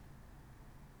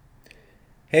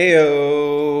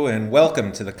Heyo, and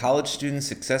welcome to the College Student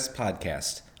Success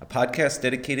Podcast, a podcast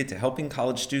dedicated to helping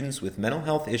college students with mental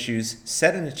health issues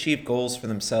set and achieve goals for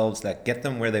themselves that get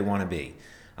them where they want to be.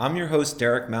 I'm your host,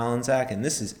 Derek Malinzak, and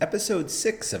this is episode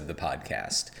 6 of the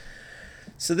podcast.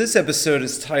 So this episode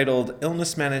is titled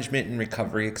Illness Management and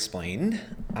Recovery Explained.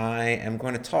 I am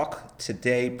going to talk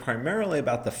today primarily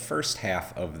about the first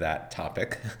half of that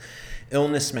topic,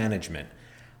 illness management.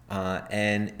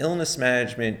 And illness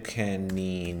management can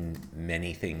mean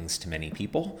many things to many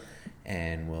people,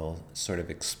 and we'll sort of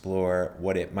explore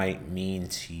what it might mean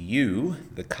to you,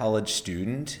 the college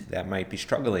student that might be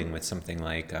struggling with something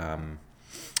like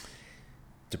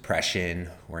depression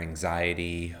or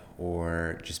anxiety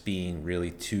or just being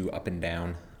really too up and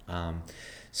down.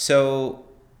 So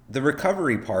the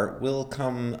recovery part will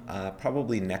come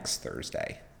probably next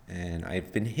Thursday. And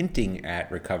I've been hinting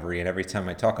at recovery, and every time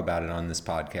I talk about it on this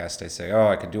podcast, I say,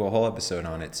 I could do a whole episode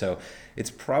on it. So it's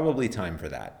probably time for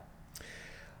that.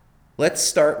 Let's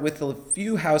start with a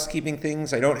few housekeeping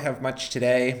things. I don't have much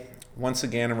today. Once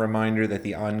again, a reminder that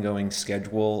the ongoing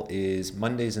schedule is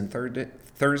Mondays and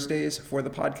Thursdays for the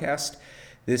podcast.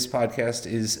 This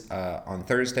podcast is on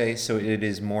Thursday, so it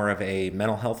is more of a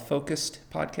mental health focused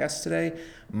podcast today.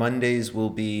 Mondays will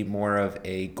be more of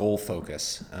a goal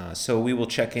focus. So we will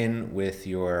check in with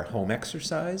your home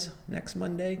exercise next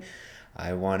Monday.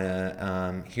 I want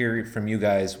to hear from you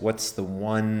guys. What's the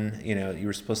one, you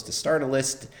were supposed to start a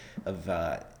list of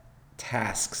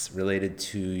tasks related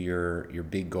to your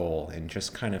big goal and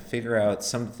just kind of figure out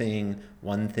something,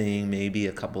 one thing, maybe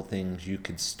a couple things you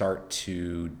could start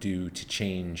to do to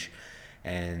change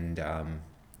and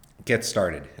get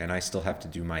started. And I still have to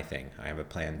do my thing. I have it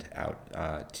planned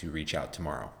out to reach out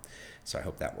tomorrow. So I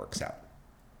hope that works out.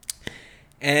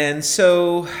 And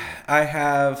so I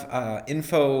have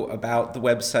info about the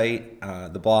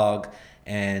website, the blog,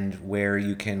 and where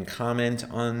you can comment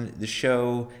on the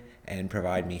show and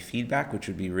provide me feedback, which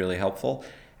would be really helpful,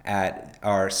 at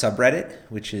our subreddit,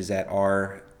 which is at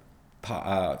r/college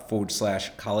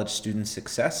student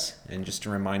success. And just a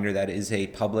reminder, that is a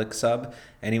public sub.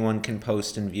 Anyone can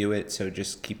post and view it, so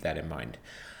just keep that in mind.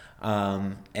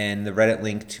 And the Reddit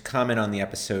link to comment on the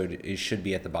episode should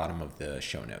be at the bottom of the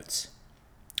show notes.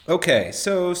 Okay,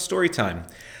 so story time.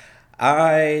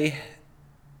 I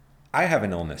have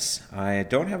an illness. I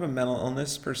don't have a mental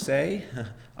illness per se,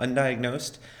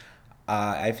 undiagnosed.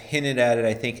 I've hinted at it,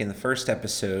 I think, in the first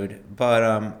episode, but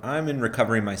I'm in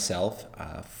recovery myself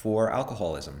for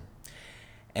alcoholism.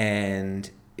 And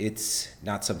it's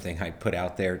not something I put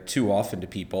out there too often to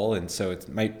people, and so it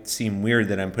might seem weird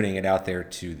that I'm putting it out there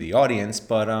to the audience,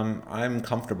 but I'm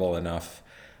comfortable enough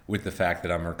with the fact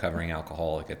that I'm a recovering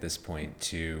alcoholic at this point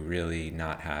to really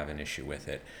not have an issue with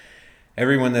it.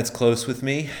 Everyone that's close with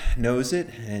me knows it,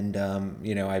 and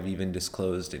I've even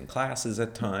disclosed in classes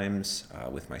at times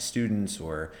with my students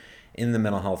or in the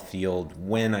mental health field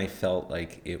when I felt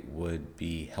like it would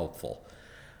be helpful.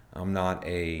 I'm not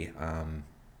I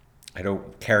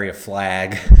don't carry a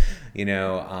flag,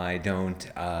 I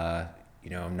don't,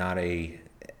 I'm not a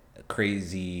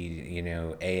crazy,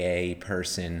 AA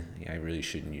person. I really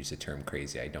shouldn't use the term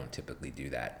crazy. I don't typically do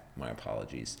that. My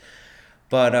apologies.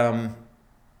 But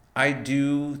I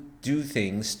do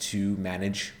things to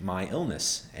manage my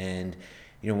illness. And,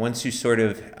 once you sort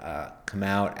of come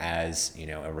out as,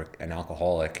 an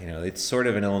alcoholic, it's sort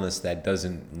of an illness that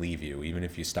doesn't leave you, even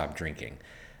if you stop drinking.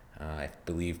 I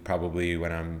believe probably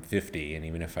when I'm 50, and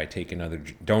even if I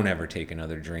don't ever take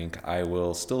another drink, I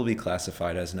will still be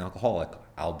classified as an alcoholic,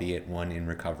 albeit one in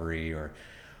recovery or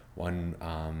one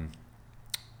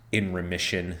in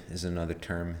remission is another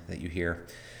term that you hear.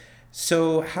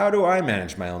 So how do I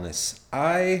manage my illness?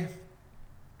 I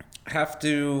have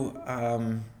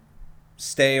to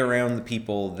stay around the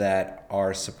people that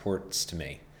are supports to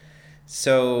me.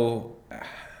 So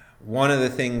one of the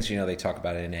things, they talk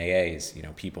about in AA is,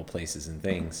 people, places, and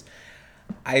things.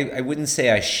 I wouldn't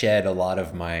say I shed a lot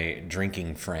of my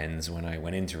drinking friends when I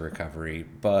went into recovery,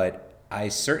 but I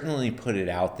certainly put it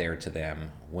out there to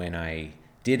them when I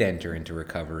did enter into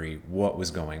recovery what was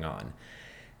going on.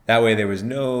 That way there was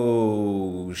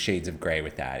no shades of gray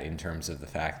with that in terms of the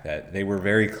fact that they were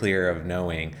very clear of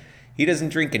knowing he doesn't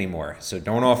drink anymore, so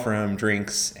don't offer him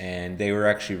drinks. And they were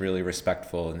actually really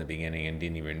respectful in the beginning and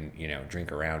didn't even,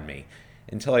 drink around me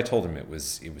until I told him it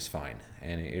was fine.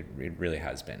 And it really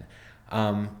has been.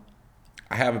 I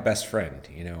have a best friend,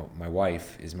 my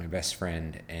wife is my best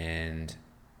friend, and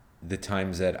the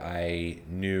times that I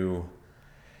knew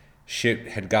shit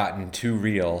had gotten too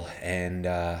real and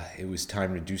it was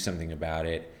time to do something about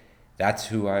it,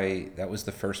 that was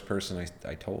the first person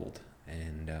I told.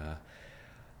 And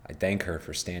I thank her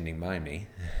for standing by me.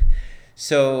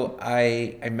 So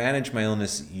I manage my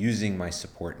illness using my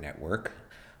support network.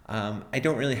 I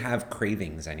don't really have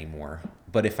cravings anymore,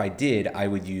 but if I did, I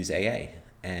would use AA.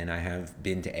 And I have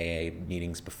been to AA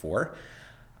meetings before.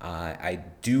 I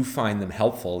do find them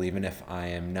helpful, even if I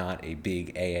am not a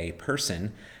big AA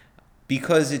person,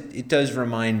 because it does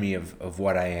remind me of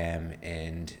what I am.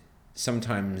 And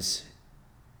sometimes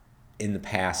in the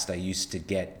past, I used to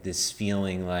get this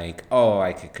feeling like, oh,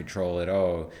 I could control it.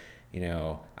 Oh,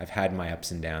 I've had my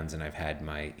ups and downs and I've had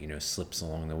my, slips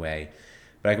along the way.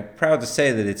 But I'm proud to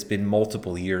say that it's been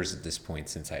multiple years at this point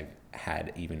since I've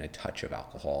had even a touch of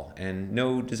alcohol and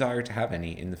no desire to have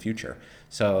any in the future.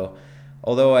 So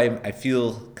although I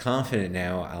feel confident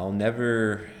now, I'll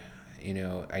never,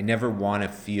 I never want to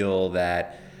feel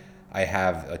that I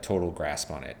have a total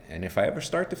grasp on it. And if I ever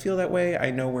start to feel that way,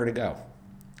 I know where to go.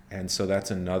 And so that's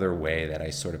another way that I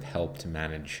sort of help to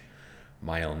manage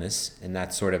my illness. And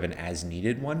that's sort of an as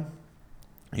needed one.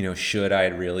 Should I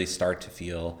really start to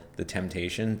feel the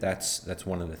temptation, that's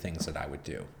one of the things that I would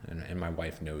do. And my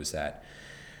wife knows that.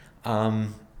 I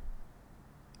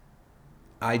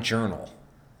journal.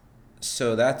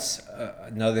 So that's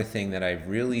another thing that I've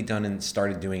really done and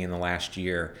started doing in the last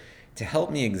year to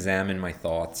help me examine my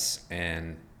thoughts.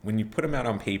 And when you put them out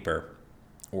on paper,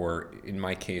 or in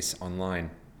my case,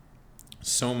 online,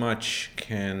 so much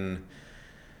can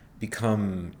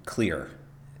become clear,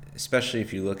 especially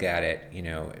if you look at it,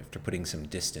 after putting some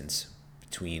distance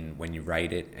between when you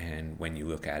write it and when you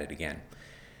look at it again.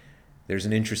 There's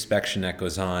an introspection that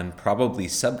goes on probably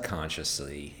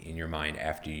subconsciously in your mind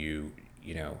after you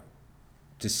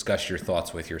discuss your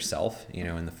thoughts with yourself,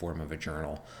 in the form of a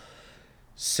journal.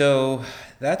 So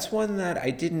that's one that I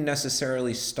didn't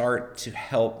necessarily start to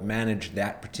help manage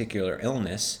that particular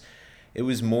illness. It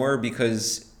was more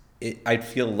because I'd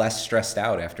feel less stressed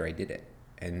out after I did it.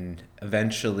 And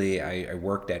eventually I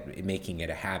worked at making it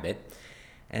a habit.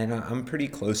 And I'm pretty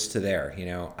close to there.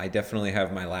 I definitely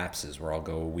have my lapses where I'll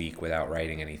go a week without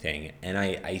writing anything. And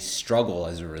I struggle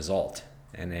as a result.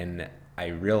 And then I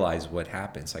realize what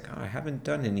happens. Like, I haven't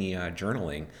done any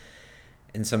journaling.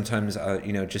 And sometimes,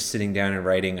 just sitting down and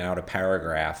writing out a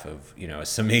paragraph of, a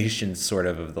summation sort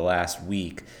of the last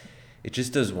week, it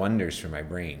just does wonders for my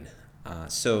brain.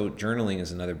 So journaling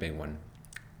is another big one.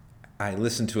 I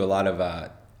listen to a lot of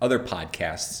other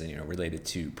podcasts, related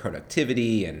to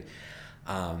productivity and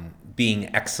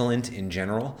being excellent in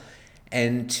general.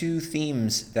 And two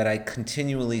themes that I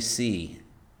continually see,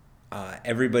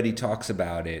 everybody talks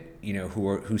about it,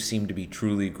 who seem to be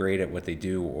truly great at what they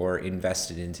do or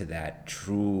invested into that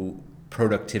true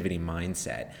productivity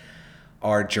mindset,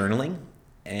 are journaling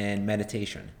and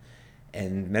meditation.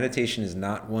 And meditation is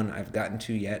not one I've gotten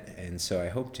to yet, and so I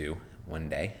hope to one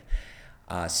day.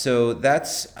 So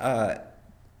that's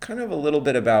kind of a little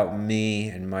bit about me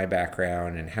and my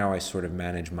background and how I sort of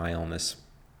manage my illness.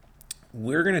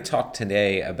 We're going to talk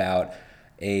today about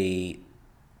a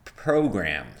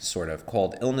program sort of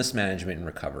called Illness Management and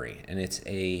Recovery, and it's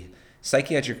a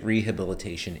psychiatric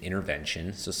rehabilitation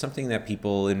intervention, so something that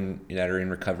people that are in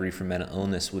recovery from mental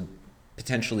illness would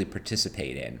potentially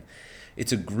participate in.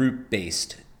 It's a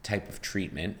group-based type of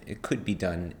treatment. It could be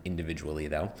done individually,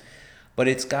 though. But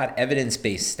it's got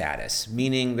evidence-based status,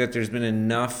 meaning that there's been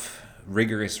enough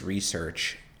rigorous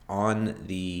research on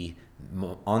the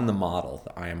model,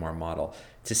 the IMR model,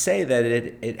 to say that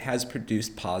it has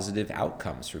produced positive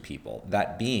outcomes for people.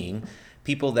 That being,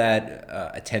 people that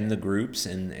attend the groups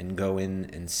and go in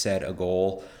and set a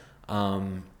goal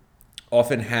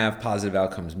often have positive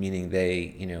outcomes, meaning they,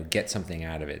 get something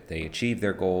out of it. They achieve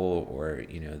their goal, or,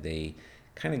 they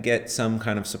kind of get some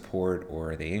kind of support,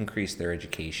 or they increase their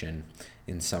education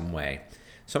in some way.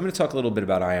 So I'm going to talk a little bit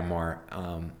about IMR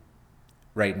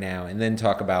right now, and then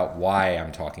talk about why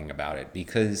I'm talking about it,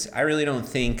 because I really don't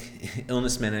think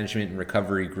illness management and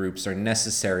recovery groups are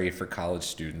necessary for college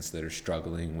students that are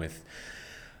struggling with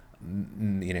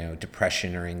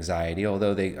depression or anxiety,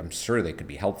 although I'm sure they could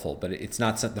be helpful, but it's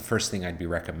not the first thing I'd be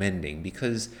recommending,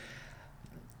 because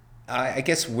I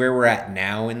guess where we're at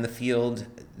now in the field,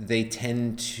 they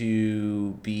tend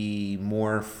to be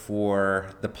more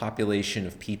for the population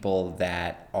of people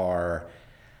that are,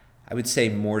 I would say,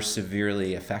 more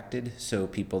severely affected. So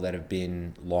people that have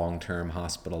been long-term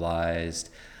hospitalized,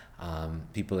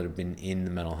 people that have been in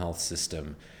the mental health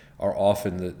system are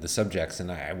often the subjects,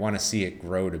 and I want to see it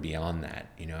grow to beyond that.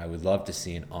 I would love to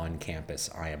see an on-campus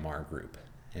IMR group.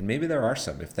 And maybe there are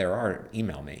some. If there are,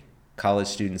 email me,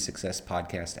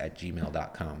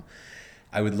 collegestudentsuccesspodcast@gmail.com.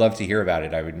 I would love to hear about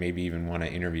it. I would maybe even want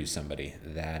to interview somebody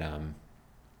that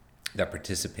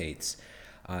participates.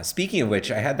 Speaking of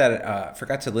which, I had that,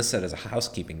 forgot to list that as a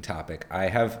housekeeping topic. I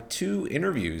have 2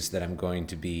 interviews that I'm going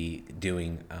to be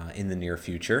doing in the near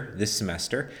future this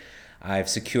semester. I've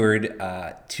secured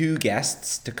 2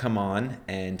 guests to come on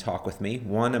and talk with me.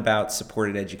 One about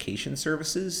supported education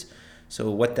services. So,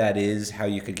 what that is, how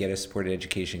you could get a supported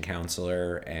education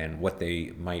counselor, and what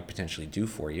they might potentially do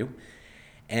for you.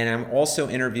 And I'm also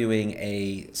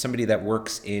interviewing somebody that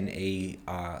works in a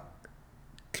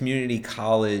community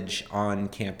college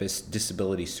on-campus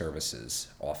disability services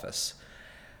office.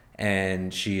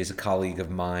 And she is a colleague of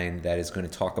mine that is going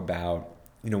to talk about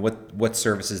what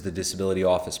services the disability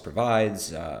office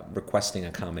provides, requesting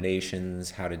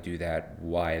accommodations, how to do that,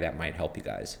 why that might help you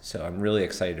guys. So I'm really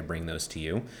excited to bring those to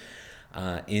you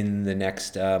in the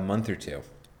next month or two.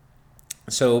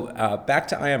 So back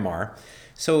to IMR.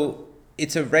 So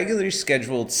it's a regularly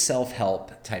scheduled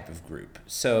self-help type of group.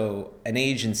 So an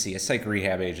agency, a psych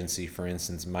rehab agency, for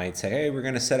instance, might say, hey, we're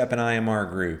going to set up an IMR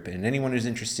group, and anyone who's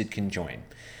interested can join.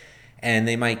 And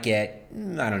they might get,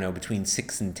 I don't know, between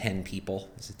 6 and 10 people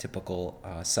is a typical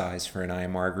size for an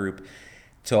IMR group,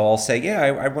 to all say, yeah,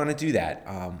 I want to do that.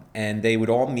 And they would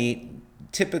all meet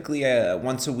typically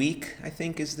once a week, I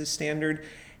think is the standard.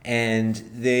 And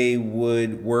they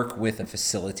would work with a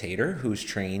facilitator who's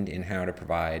trained in how to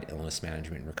provide illness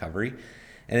management and recovery.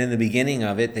 And in the beginning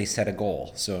of it, they set a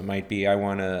goal. So it might be, I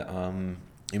want to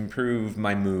improve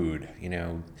my mood.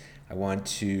 I want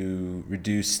to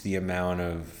reduce the amount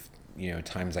of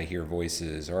times I hear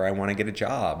voices, or I want to get a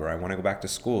job, or I want to go back to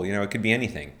school. It could be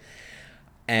anything.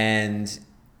 And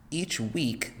each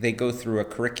week they go through a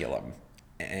curriculum.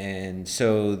 And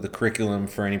so the curriculum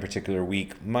for any particular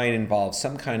week might involve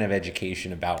some kind of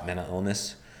education about mental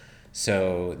illness.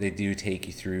 So they do take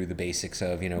you through the basics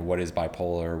of, what is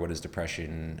bipolar, what is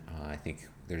depression. I think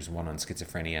there's one on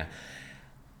schizophrenia.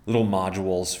 Little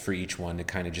modules for each one to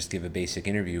kind of just give a basic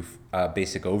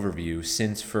overview,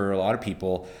 since for a lot of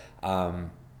people,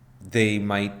 they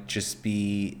might just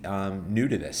be new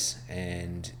to this,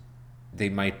 and they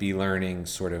might be learning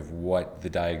sort of what the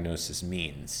diagnosis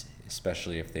means,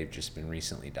 especially if they've just been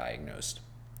recently diagnosed.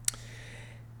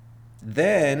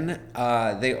 Then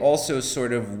they also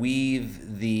sort of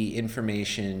weave the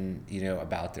information,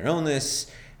 about their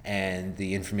illness and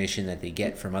the information that they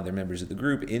get from other members of the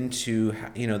group into,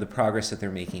 the progress that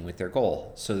they're making with their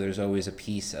goal. So there's always a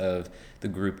piece of the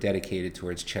group dedicated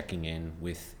towards checking in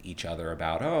with each other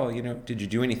about, did you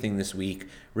do anything this week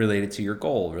related to your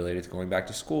goal, related to going back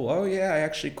to school? Oh yeah, I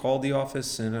actually called the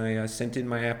office and I sent in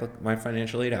my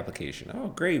financial aid application. Oh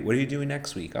great, what are you doing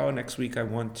next week? Oh, next week I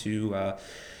want to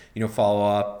follow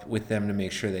up with them to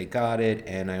make sure they got it,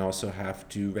 and I also have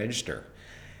to register.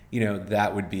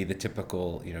 That would be the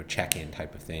typical, check-in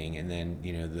type of thing. And then,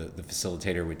 the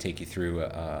facilitator would take you through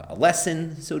a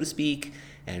lesson, so to speak,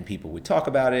 and people would talk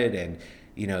about it. And,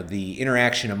 the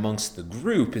interaction amongst the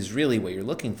group is really what you're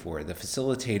looking for. The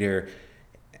facilitator,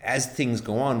 as things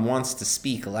go on, wants to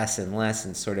speak less and less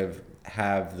and sort of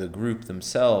have the group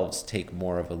themselves take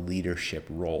more of a leadership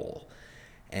role.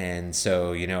 And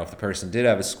so, if the person did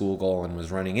have a school goal and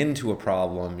was running into a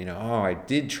problem, I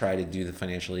did try to do the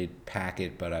financial aid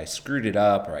packet, but I screwed it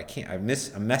up, or I'm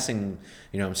messing,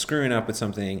 I'm screwing up with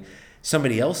something.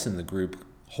 Somebody else in the group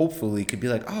hopefully could be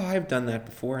like, oh, I've done that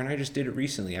before and I just did it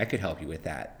recently. I could help you with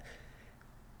that.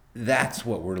 That's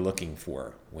what we're looking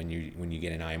for when you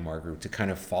get an IMR group, to kind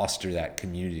of foster that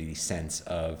community sense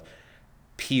of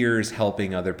peers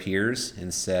helping other peers,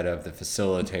 instead of the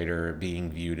facilitator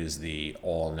being viewed as the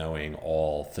all-knowing,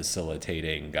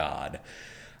 all-facilitating God.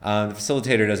 The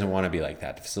facilitator doesn't want to be like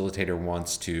that. The facilitator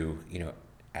wants to,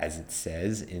 as it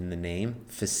says in the name,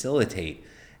 facilitate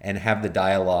and have the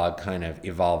dialogue kind of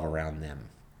evolve around them.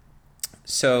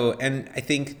 So, and I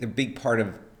think the big part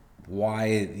of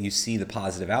why you see the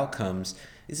positive outcomes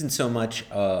isn't so much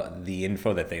the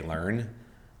info that they learn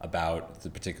about the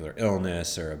particular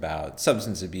illness or about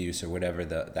substance abuse or whatever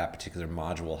that particular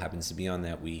module happens to be on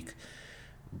that week,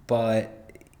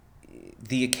 but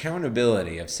the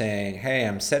accountability of saying, hey,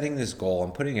 I'm setting this goal,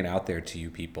 I'm putting it out there to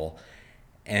you people,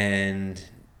 and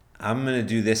I'm going to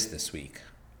do this week.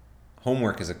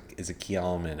 Homework is a key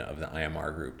element of the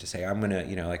IMR group, to say, I'm going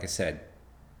to, like I said,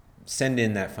 send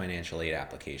in that financial aid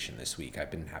application this week.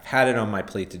 I've had it on my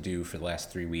plate to do for the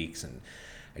last 3 weeks, and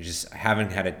I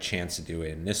haven't had a chance to do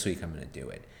it, and this week I'm going to do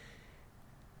it.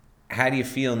 How do you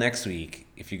feel next week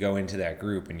if you go into that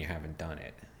group and you haven't done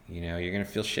it? You're going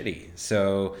to feel shitty.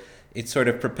 So it sort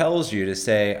of propels you to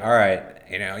say, all right,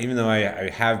 even though I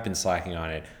have been slacking on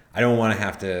it, I don't want to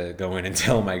have to go in and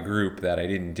tell my group that I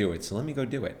didn't do it, so let me go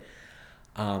do it.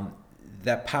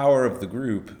 That power of the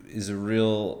group is a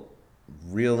real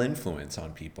real influence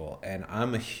on people. And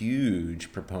I'm a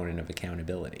huge proponent of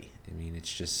accountability. I mean,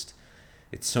 it's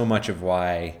so much of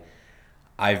why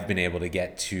I've been able to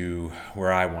get to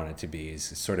where I want it to be. Is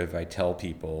sort of, I tell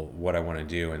people what I want to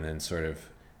do and then sort of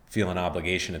feel an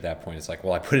obligation at that point. It's like,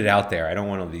 well, I put it out there. I don't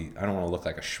want to look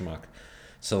like a schmuck.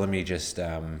 So let me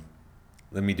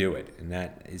do it. And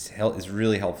that is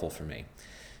really helpful for me.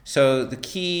 So the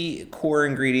key core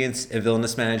ingredients of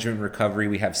illness management and recovery,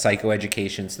 we have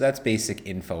psychoeducation. So that's basic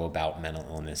info about mental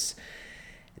illness.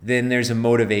 Then there's a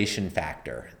motivation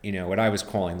factor, what I was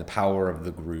calling the power of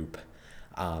the group.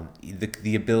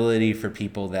 The ability for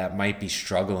people that might be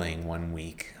struggling one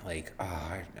week, like,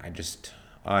 I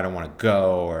don't want to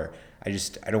go, or I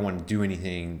don't want to do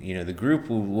anything. The group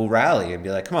will rally and be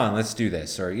like, come on, let's do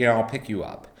this, or, I'll pick you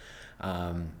up.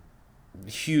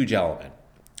 Huge element.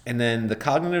 And then the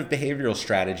cognitive behavioral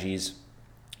strategies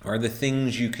are the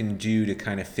things you can do to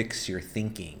kind of fix your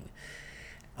thinking.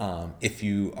 If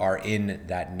you are in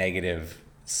that negative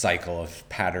cycle of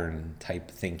pattern type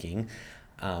thinking,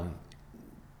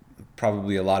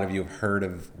 probably a lot of you have heard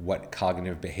of what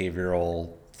cognitive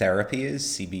behavioral therapy is,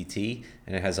 CBT,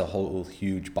 and it has a whole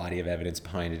huge body of evidence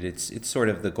behind it. It's sort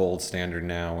of the gold standard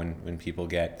now when people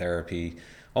get therapy.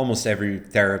 Almost every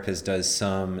therapist does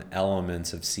some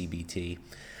elements of CBT.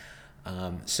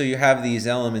 So you have these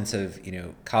elements of,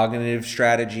 cognitive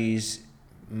strategies,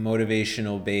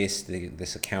 motivational based,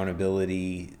 this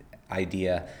accountability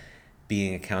idea,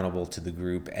 being accountable to the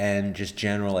group, and just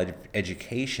general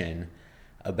education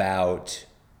about,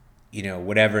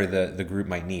 whatever the group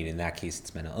might need. In that case,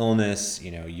 it's mental illness.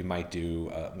 You might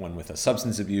do one with a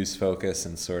substance abuse focus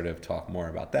and sort of talk more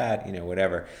about that,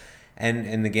 whatever.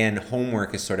 And again,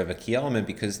 homework is sort of a key element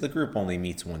because the group only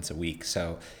meets once a week.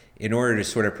 So in order to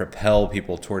sort of propel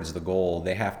people towards the goal,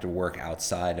 they have to work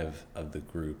outside of the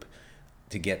group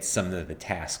to get some of the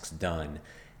tasks done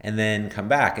and then come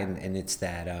back. And it's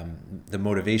that the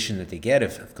motivation that they get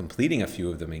of completing a few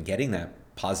of them and getting that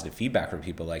positive feedback from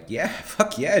people like, yeah,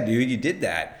 fuck yeah, dude, you did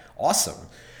that. Awesome.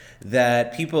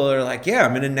 That people are like, yeah,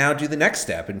 I'm going to now do the next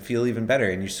step and feel even better.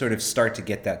 And you sort of start to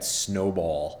get that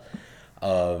snowball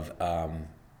of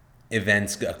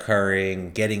events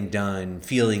occurring, getting done,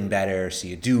 feeling better, so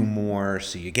you do more,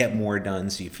 so you get more done,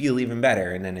 so you feel even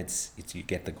better, and then it's you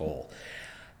get the goal.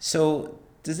 So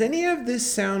does any of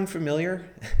this sound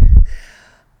familiar?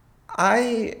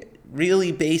 I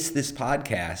really base this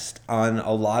podcast on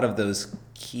a lot of those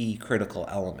key critical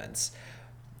elements.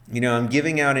 I'm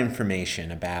giving out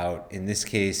information about, in this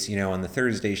case, on the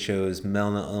Thursday shows,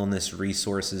 mental illness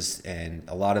resources and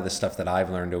a lot of the stuff that I've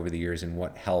learned over the years and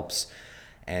what helps,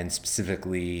 and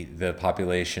specifically the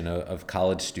population of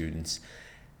college students.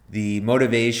 The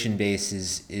motivation base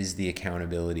is the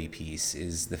accountability piece,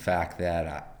 is the fact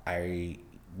that I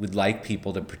would like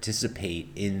people to participate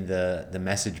in the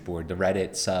message board, the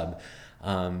Reddit sub,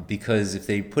 because if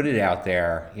they put it out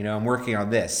there, I'm working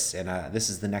on this and this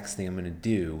is the next thing I'm going to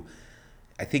do,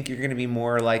 I think you're going to be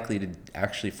more likely to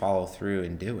actually follow through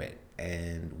and do it.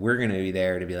 And we're going to be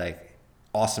there to be like,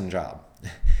 awesome job.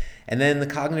 And then the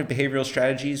cognitive behavioral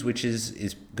strategies, which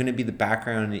is going to be the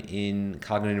background in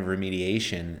cognitive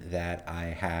remediation that I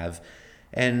have.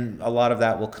 And a lot of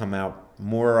that will come out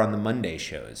more on the Monday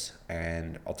shows.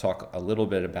 And I'll talk a little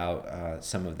bit about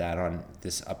some of that on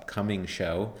this upcoming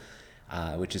show,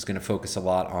 which is going to focus a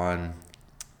lot on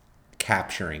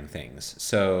capturing things.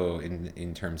 So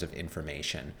in terms of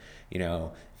information,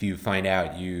 if you find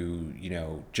out you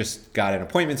just got an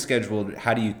appointment scheduled,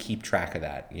 how do you keep track of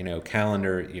that?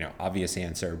 Calendar, obvious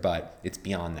answer, but it's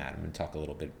beyond that. I'm going to talk a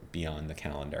little bit beyond the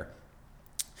calendar.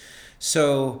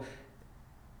 So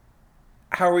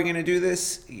how are we going to do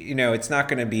this? It's not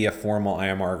going to be a formal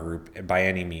IMR group by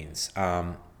any means.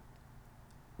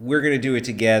 We're going to do it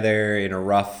together in a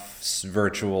rough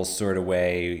virtual sort of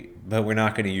way, but we're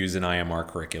not going to use an IMR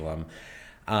curriculum.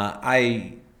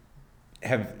 I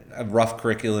have a rough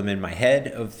curriculum in my head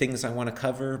of things I want to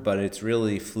cover, but it's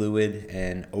really fluid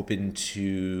and open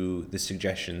to the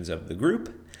suggestions of the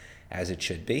group, as it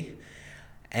should be.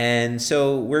 And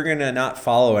so we're going to not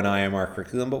follow an IMR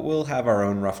curriculum, but we'll have our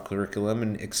own rough curriculum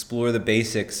and explore the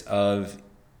basics of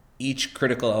each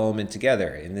critical element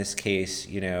together. In this case,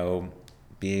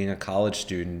 being a college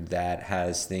student that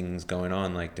has things going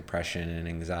on like depression and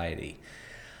anxiety.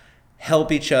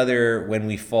 Help each other when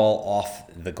we fall off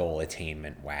the goal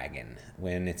attainment wagon.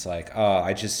 When it's like, oh,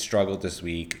 I just struggled this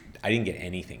week. I didn't get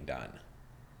anything done.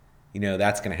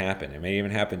 That's going to happen. It may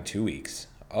even happen 2 weeks.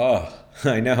 Oh,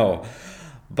 I know.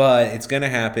 But it's going to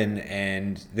happen,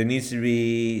 and there needs to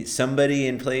be somebody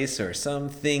in place or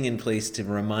something in place to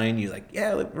remind you, like,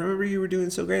 yeah, remember you were doing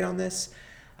so great on this?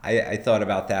 I thought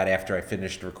about that after I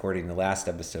finished recording the last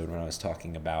episode when I was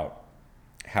talking about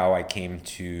how I came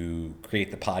to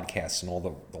create the podcast and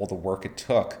all the work it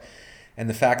took, and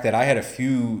the fact that I had a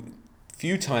few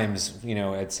times,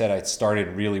 I'd said I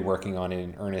started really working on it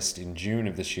in earnest in June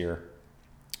of this year,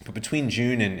 but between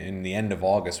June and the end of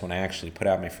August when I actually put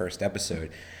out my first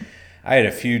episode, I had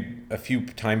a few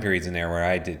time periods in there where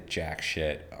I did jack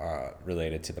shit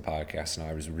related to the podcast, and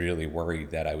I was really worried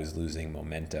that I was losing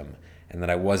momentum and that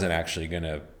I wasn't actually going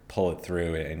to pull it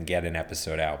through and get an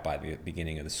episode out by the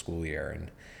beginning of the school year.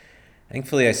 And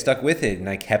thankfully, I stuck with it, and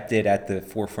I kept it at the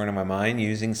forefront of my mind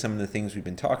using some of the things we've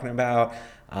been talking about,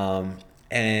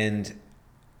 and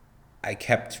I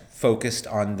kept focused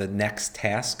on the next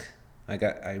task.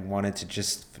 I wanted to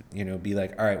just, be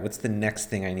like, all right, what's the next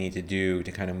thing I need to do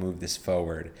to kind of move this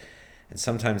forward? And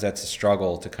sometimes that's a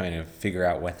struggle to kind of figure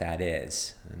out what that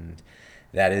is. And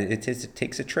that it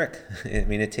takes a trick. I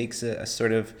mean, it takes a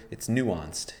sort of, it's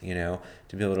nuanced,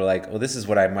 to be able to like, well, this is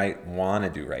what I might want to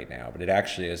do right now, but it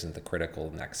actually isn't the critical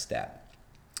next step.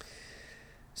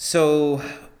 So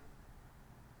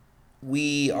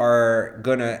we are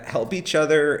going to help each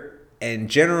other and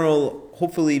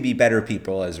hopefully be better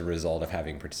people as a result of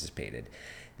having participated.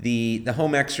 The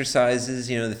home exercises,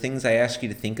 the things I ask you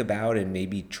to think about and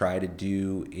maybe try to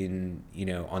do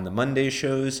on the Monday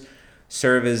shows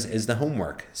serve as the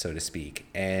homework, so to speak.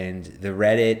 And the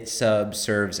Reddit sub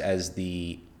serves as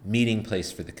the meeting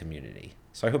place for the community.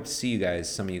 So I hope to see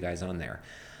some of you guys on there.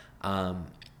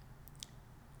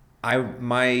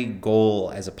 My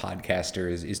goal as a podcaster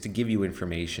is to give you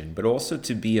information, but also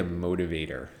to be a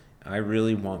motivator. I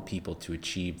really want people to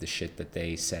achieve the shit that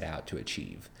they set out to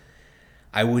achieve.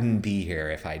 I wouldn't be here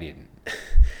if I didn't.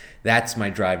 That's my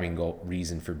driving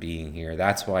reason for being here.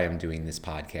 That's why I'm doing this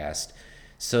podcast.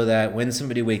 So that when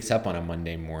somebody wakes up on a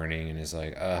Monday morning and is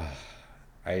like, I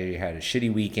had a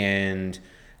shitty weekend,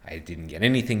 I didn't get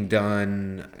anything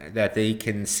done, that they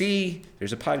can see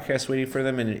there's a podcast waiting for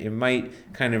them, and it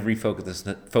might kind of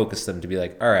focus them to be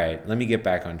like, all right, let me get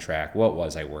back on track. What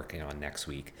was I working on next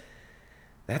week?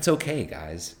 That's okay,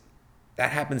 guys.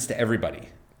 That happens to everybody.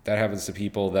 That happens to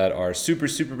people that are super,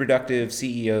 super productive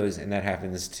CEOs, and that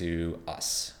happens to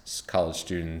us, college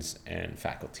students and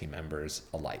faculty members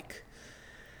alike.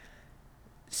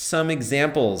 Some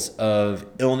examples of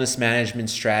illness management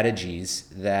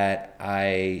strategies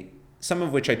some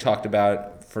of which I talked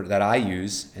about that I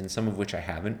use, and some of which I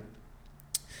haven't.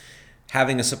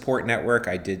 Having a support network,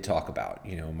 I did talk about.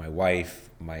 My wife,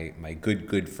 my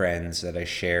good friends that I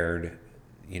shared,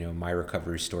 my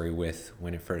recovery story with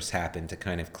when it first happened, to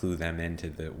kind of clue them into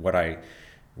what I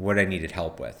needed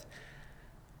help with.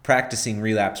 Practicing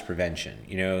relapse prevention,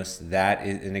 so that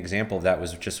is an example of that.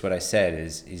 Was just what I said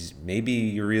is maybe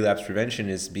your relapse prevention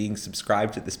is being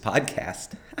subscribed to this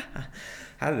podcast.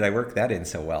 How did I work that in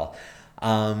so well?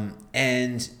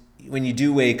 And when you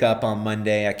do wake up on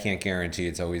Monday, I can't guarantee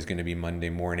it's always going to be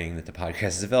Monday morning that the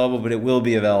podcast is available, but it will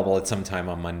be available at some time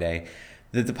on Monday.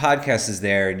 That the podcast is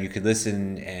there, and you could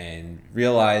listen and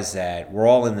realize that we're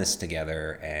all in this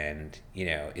together, and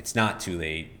it's not too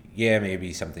late. Yeah,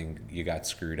 maybe something you got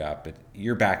screwed up, but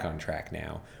you're back on track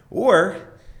now. Or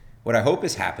what I hope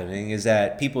is happening is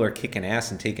that people are kicking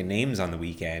ass and taking names on the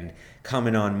weekend,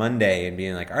 coming on Monday and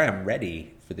being like, all right, I'm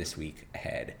ready for this week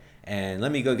ahead. And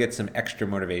let me go get some extra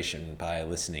motivation by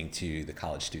listening to the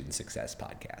College Student Success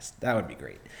podcast. That would be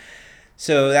great.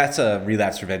 So that's a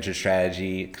relapse prevention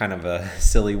strategy, kind of a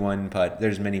silly one, but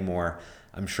there's many more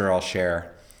I'm sure I'll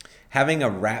share. Having a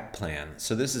WRAP plan.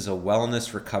 So this is a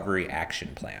wellness recovery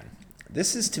action plan.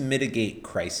 This is to mitigate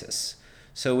crisis.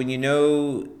 So when you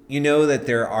know that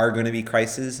there are going to be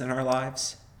crises in our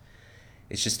lives,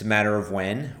 it's just a matter of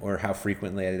when or how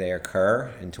frequently they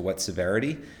occur and to what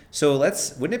severity. So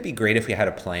wouldn't it be great if we had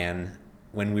a plan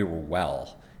when we were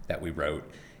well that we wrote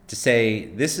to say,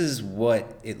 this is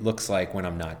what it looks like when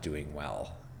I'm not doing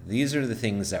well. These are the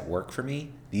things that work for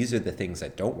me. These are the things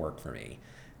that don't work for me.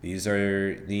 These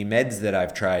are the meds that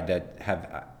I've tried that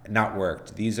have not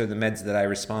worked. These are the meds that I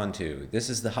respond to. This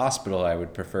is the hospital I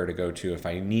would prefer to go to if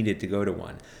I needed to go to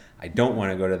one. I don't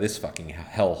want to go to this fucking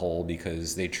hellhole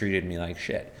because they treated me like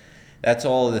shit. That's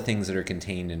all of the things that are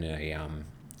contained in a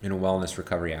wellness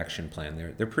recovery action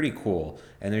plan. They're pretty cool,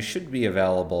 and they should be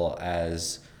available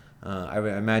as I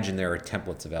would imagine there are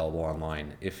templates available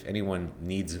online. If anyone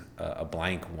needs a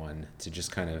blank one to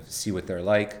just kind of see what they're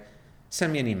like,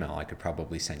 send me an email. I could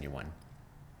probably send you one.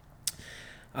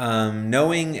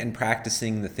 Knowing and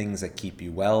practicing the things that keep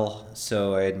you well.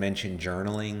 So I had mentioned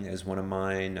journaling as one of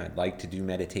mine. I'd like to do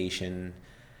meditation.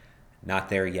 Not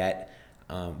there yet.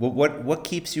 What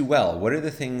keeps you well? What are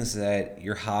the things that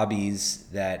your hobbies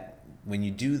that when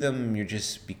you do them, you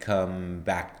just become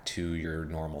back to your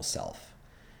normal self.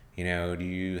 Do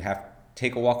you have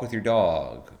take a walk with your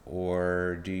dog,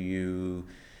 or do you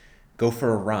go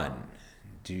for a run?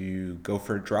 Do you go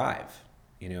for a drive?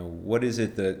 What is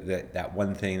it that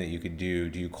one thing that you could do?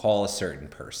 Do you call a certain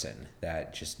person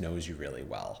that just knows you really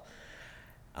well?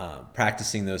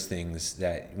 Practicing those things,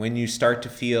 that when you start to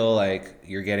feel like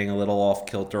you're getting a little off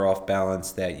kilter, off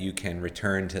balance, that you can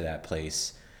return to that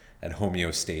place, that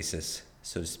homeostasis,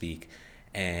 so to speak,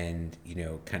 and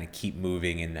kind of keep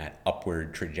moving in that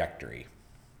upward trajectory.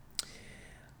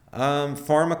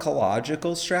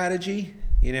 Pharmacological strategy,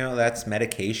 that's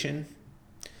medication.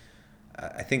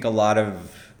 I think a lot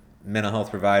of mental health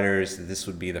providers, this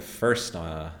would be the first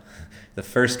one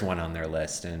on their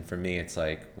list, and for me it's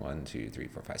like 1, 2, 3,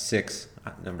 4, 5, 6,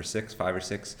 number 6, 5 or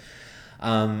 6.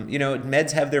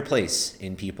 Meds have their place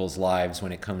in people's lives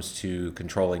when it comes to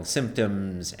controlling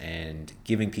symptoms and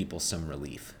giving people some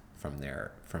relief from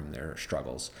their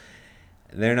struggles.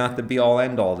 They're not the be all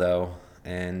end all though,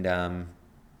 and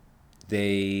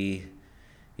there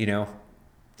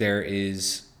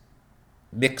is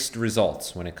mixed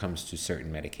results when it comes to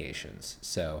certain medications.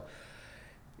 So,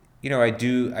 I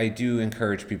do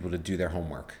encourage people to do their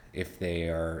homework if they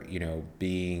are,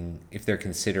 if they're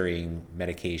considering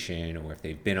medication, or if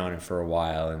they've been on it for a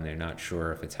while and they're not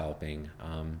sure if it's helping.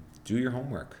 Do your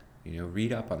homework.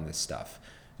 Read up on this stuff.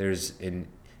 There's an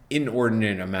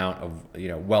inordinate amount of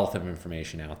wealth of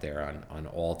information out there on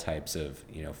all types of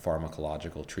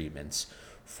pharmacological treatments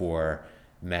for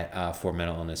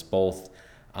mental illness, both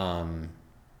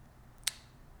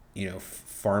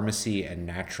pharmacy and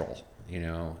natural.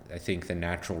 I think the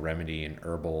natural remedy and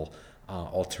herbal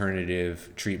alternative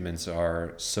treatments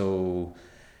they're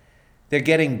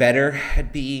getting better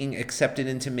at being accepted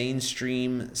into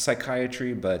mainstream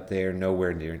psychiatry, but they're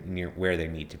nowhere near where they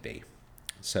need to be.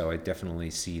 So I definitely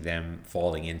see them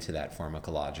falling into that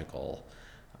pharmacological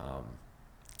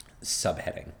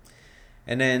subheading.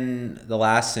 And then the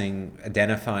last thing,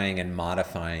 identifying and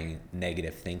modifying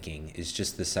negative thinking, is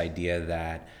just this idea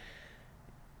that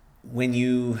when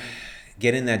you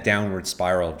get in that downward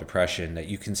spiral of depression, that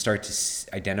you can start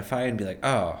to identify and be like,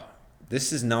 oh,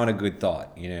 this is not a good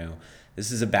thought.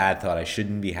 This is a bad thought. I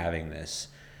shouldn't be having this.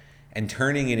 And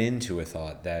turning it into a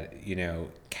thought that,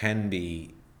 can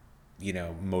be,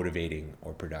 motivating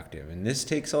or productive. And this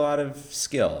takes a lot of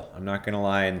skill. I'm not going to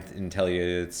lie and tell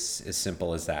you it's as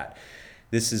simple as that.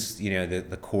 This is,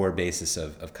 the core basis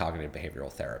of cognitive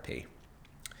behavioral therapy.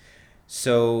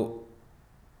 So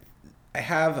I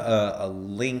have a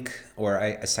link or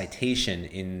a citation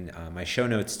in my show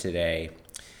notes today.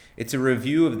 It's a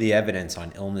review of the evidence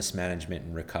on illness management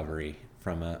and recovery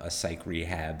from a psych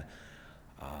rehab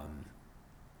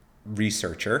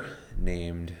researcher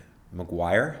named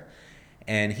McGuire.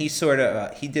 And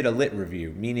he did a lit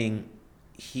review, meaning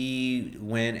he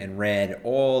went and read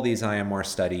all these IMR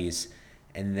studies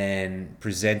and then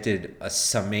presented a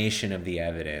summation of the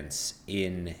evidence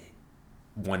in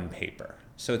one paper.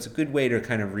 So it's a good way to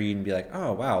kind of read and be like,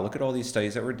 oh, wow, look at all these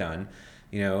studies that were done.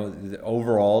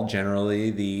 Overall,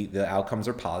 generally, the outcomes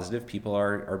are positive. People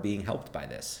are being helped by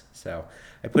this. So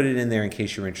I put it in there in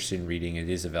case you're interested in reading. It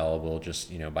is available just,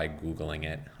 by Googling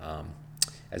it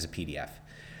as a PDF.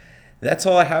 That's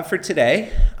all I have for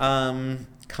today.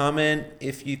 Comment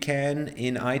if you can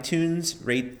in iTunes,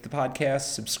 rate the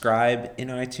podcast, subscribe in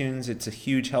iTunes. It's a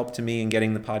huge help to me in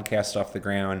getting the podcast off the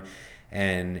ground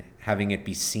and having it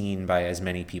be seen by as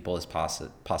many people as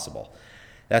possible.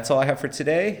 That's all I have for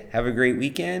today. Have a great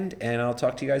weekend, and I'll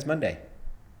talk to you guys Monday.